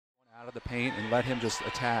out of the paint and let him just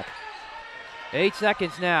attack. 8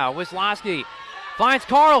 seconds now. Wisłowski finds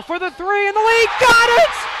Carl for the three, and the lead. Got it!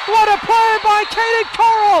 What a play by Kaiden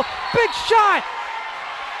Carl! Big shot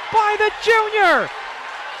by the junior!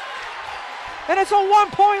 And it's a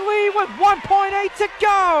 1-point lead with 1.8 to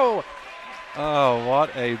go! Oh,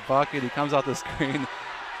 what a bucket. He comes off the screen,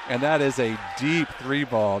 and that is a deep three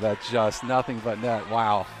ball that's just nothing but net.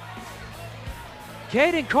 Wow.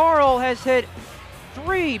 Kaiden Carl has hit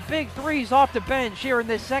 3 big threes off the bench here in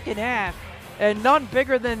this second half, and none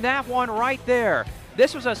bigger than that one right there.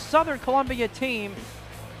 This was a Southern Columbia team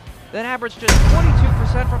that averaged just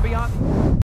 22% from beyond.